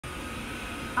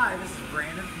Hi, this is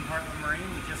Brandon from Heartland Marine.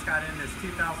 We just got in this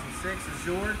 2006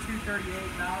 Azure 238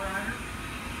 bow rider.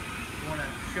 We want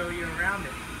to show you around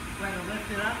it. Go ahead and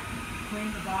lift it up, clean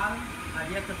the bottom.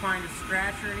 I've yet to find a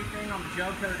scratch or anything on the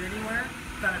gel coat anywhere.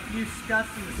 Got a few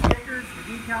scuffs in the stickers,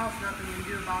 the decals, nothing you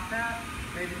can do about that.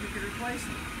 Maybe you could replace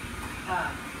them.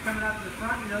 Coming up to the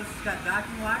front, you notice it's got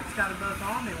vacuum lights, got them both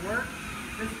on, they work.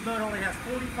 This boat only has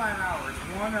 45 hours,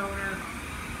 one owner.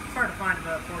 It's hard to find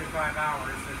about 45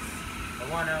 hours. It's a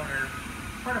one owner.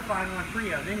 Hard to find one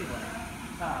pre-owned anyway.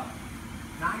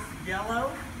 Nice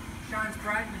yellow, shines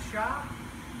bright in the shop,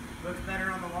 looks better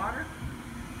on the water.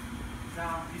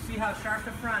 Now, you see how sharp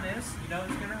the front is, you know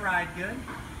it's going to ride good.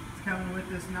 It's coming with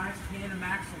this nice tandem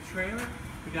axle trailer.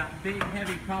 We got big,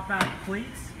 heavy pop-out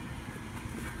cleats.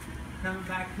 Coming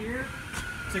back here,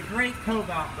 it's a great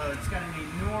cove-out boat. It's got an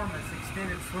enormous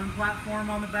extended swim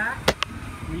platform on the back.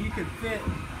 And you can fit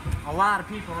a lot of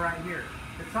people right here.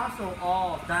 It's also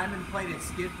all diamond-plated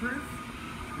skid-proof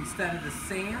instead of the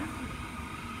sand.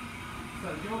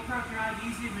 So dual front drive,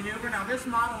 easy to maneuver. Now this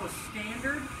model is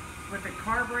standard with a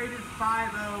carbureted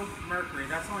 5.0 Mercury.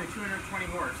 That's only 220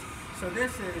 horse. So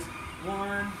this is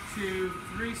 1, 2,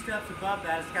 3 steps above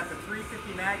that. It's got the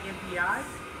 350 mag MPI,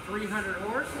 300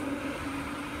 horse.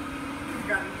 We've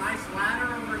got a nice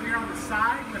ladder over here on the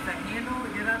side with a handle to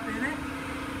get up in it.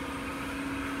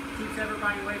 Keeps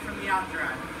everybody away from the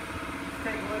outdrive.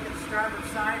 Let's take a look at the starboard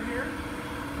side here.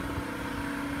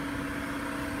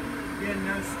 Again,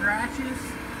 no scratches.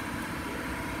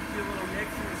 Do a little mix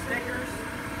in the stickers.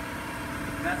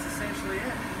 That's essentially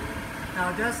it. Now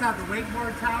it does have the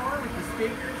wakeboard tower with the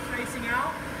speakers facing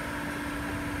out.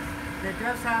 And it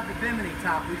does have the bimini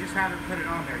top. We just haven't put it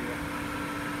on there yet.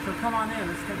 So come on in,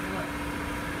 let's take a look.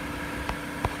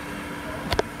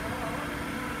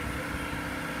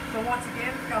 So once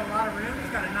again, it's got a lot of room. It's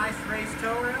got a nice raised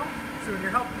tow rail. So when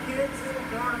you're helping kids,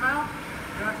 throwing them out,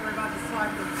 you don't have to worry about the slide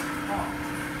off.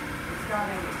 It's got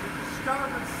a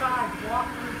starboard side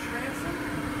walk-through transom.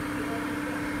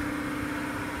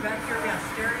 Back here we have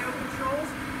stereo controls,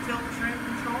 tilt trim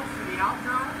controls for the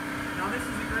outdrive. Now this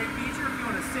is a great feature. If you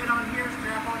want to sit on here,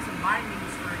 strap on some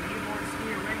bindings for a kneeboard,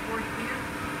 ski, or wakeboard, you can.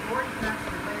 Or you can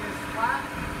actually lay this flat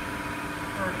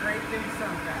for a great big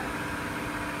sunpad.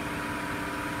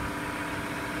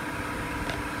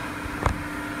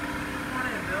 Come on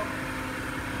in, Bill.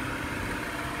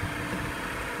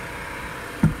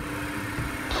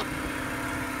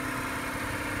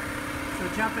 So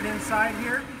jumping inside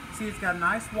here, see it's got a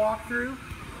nice walkthrough.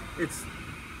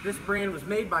 This brand was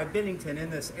made by Bennington in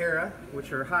this era,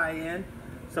 which are high end.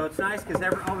 So it's nice because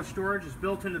all the storage is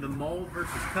built into the mold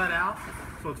versus cut out.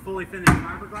 So it's fully finished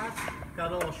fiberglass.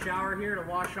 Got a little shower here to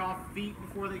wash off feet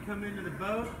before they come into the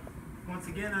boat. Once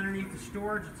again, underneath the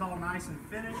storage, it's all nice and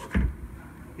finished.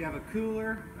 You have a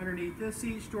cooler underneath this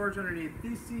seat, storage underneath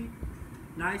this seat.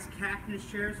 Nice cactus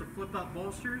chairs with flip-up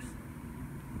bolsters.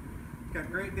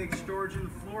 Got great big storage in the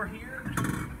floor here.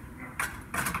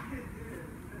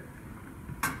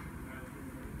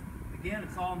 Again,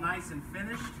 it's all nice and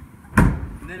finished.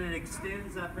 And then it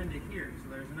extends up into here. So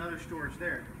there's another storage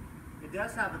there. It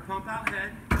does have the pump out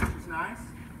head, which is nice.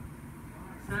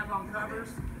 Snap-on covers,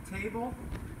 a table,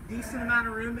 decent amount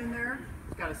of room in there.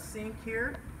 It's got a sink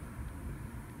here.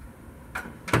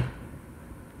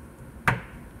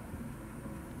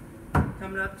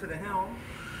 Coming up to the helm,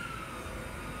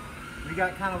 we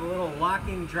got kind of a little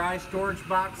locking dry storage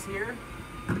box here.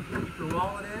 Keep your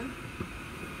wallet in.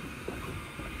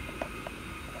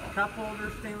 Cup holder,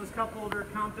 stainless cup holder,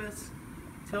 compass,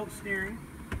 tilt steering,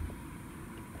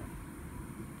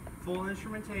 full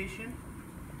instrumentation.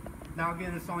 Now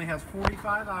again, this only has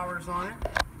 45 hours on it.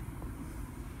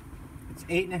 It's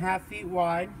 8.5 feet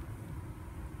wide,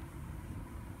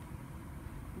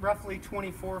 roughly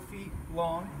 24 feet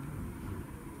long.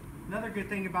 Another good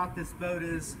thing about this boat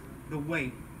is the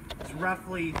weight. It's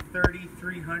roughly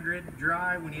 3,300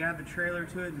 dry when you add the trailer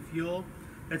to it and fuel.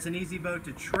 It's an easy boat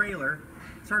to trailer.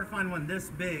 It's hard to find one this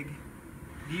big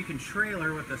that you can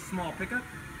trailer with a small pickup.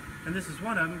 And this is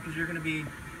one of them because you're going to be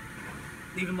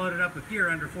even loaded up with gear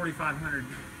under 4,500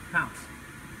 pounds.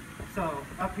 So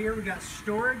up here we got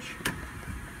storage,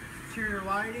 interior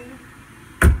lighting,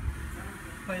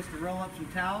 place to roll up some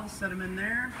towels, set them in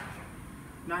there.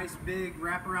 Nice big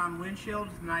wraparound windshield,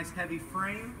 nice heavy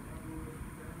frame.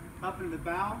 Up in the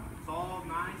bow, it's all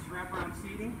nice wraparound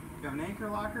seating. You have an anchor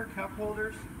locker, cup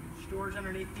holders, storage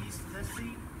underneath this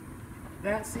seat,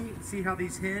 that seat. See how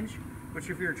these hinge? Which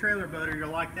if you're a trailer boater, you'll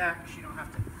like that because you don't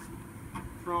have to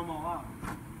throw them all out.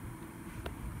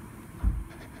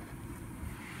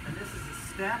 And this is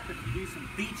a step if you do some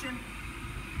beaching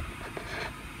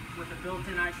with a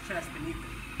built-in ice chest beneath it.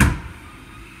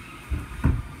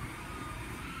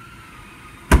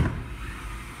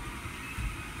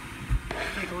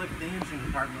 the engine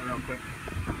compartment real quick.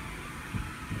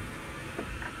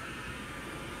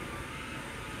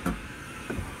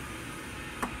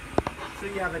 So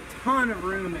you have a ton of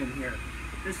room in here.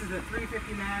 This is a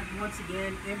 350 mag, once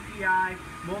again, MPI,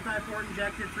 multi-port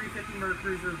injected 350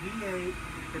 Mercruiser V8.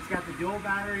 It's got the dual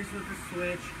batteries with the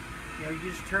switch. You know,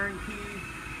 you just turn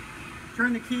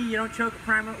the key, you don't choke the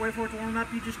primer, wait for it to warm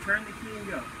up, you just turn the key and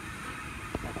go.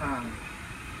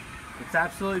 It's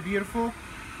absolutely beautiful.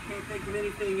 Can't think of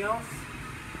anything else.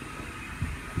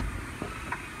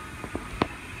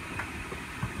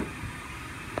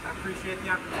 I appreciate the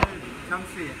opportunity. Come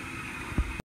see it.